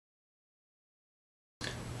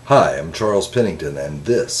Hi, I'm Charles Pennington, and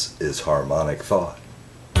this is Harmonic Thought.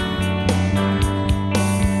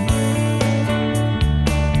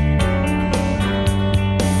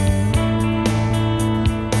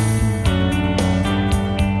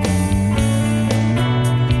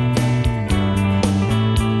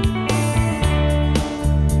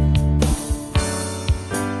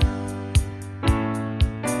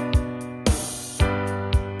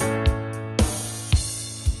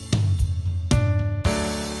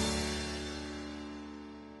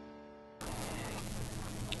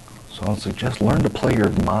 So I'll suggest learn to play your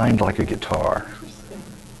mind like a guitar.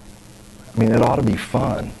 I mean, it ought to be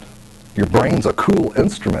fun. Your brain's a cool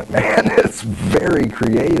instrument, man. It's very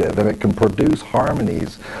creative, and it can produce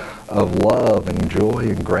harmonies of love and joy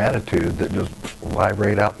and gratitude that just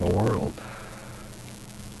vibrate out in the world.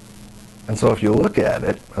 And so if you look at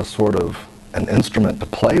it as sort of an instrument to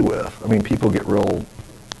play with, I mean, people get real,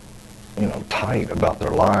 tight about their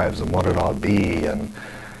lives and what it ought to be, and,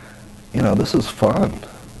 this is fun.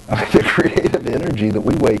 I mean, the creative energy that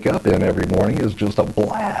we wake up in every morning is just a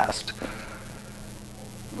blast.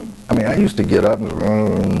 I mean, I used to get up,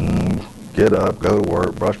 go to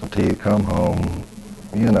work, brush my teeth, come home,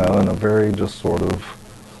 in a very just sort of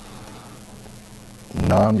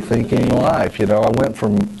non-thinking life. I went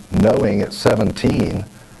from knowing at 17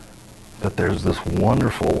 that there's this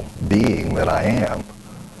wonderful being that I am,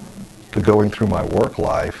 to going through my work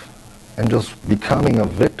life and just becoming a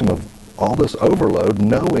victim of all this overload,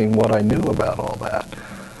 knowing what I knew about all that.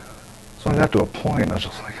 So I got to a point, I was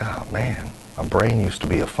just like, oh man, my brain used to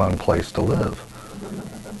be a fun place to live.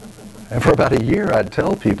 And for about a year, I'd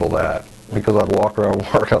tell people that, because I'd walk around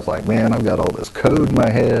work, I was like, man, I've got all this code in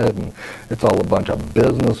my head, and it's all a bunch of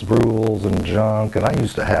business rules and junk, and I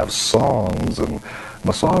used to have songs, and I'm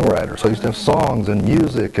a songwriter, so I used to have songs and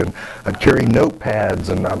music, and I'd carry notepads,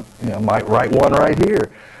 and I might write one right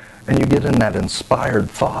here. And you get in that inspired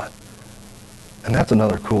thought. And that's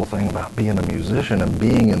another cool thing about being a musician and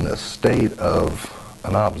being in this state of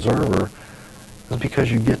an observer, is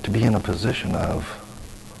because you get to be in a position of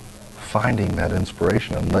finding that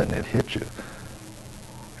inspiration and letting it hit you.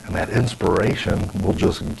 And that inspiration will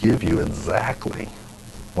just give you exactly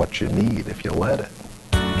what you need if you let it.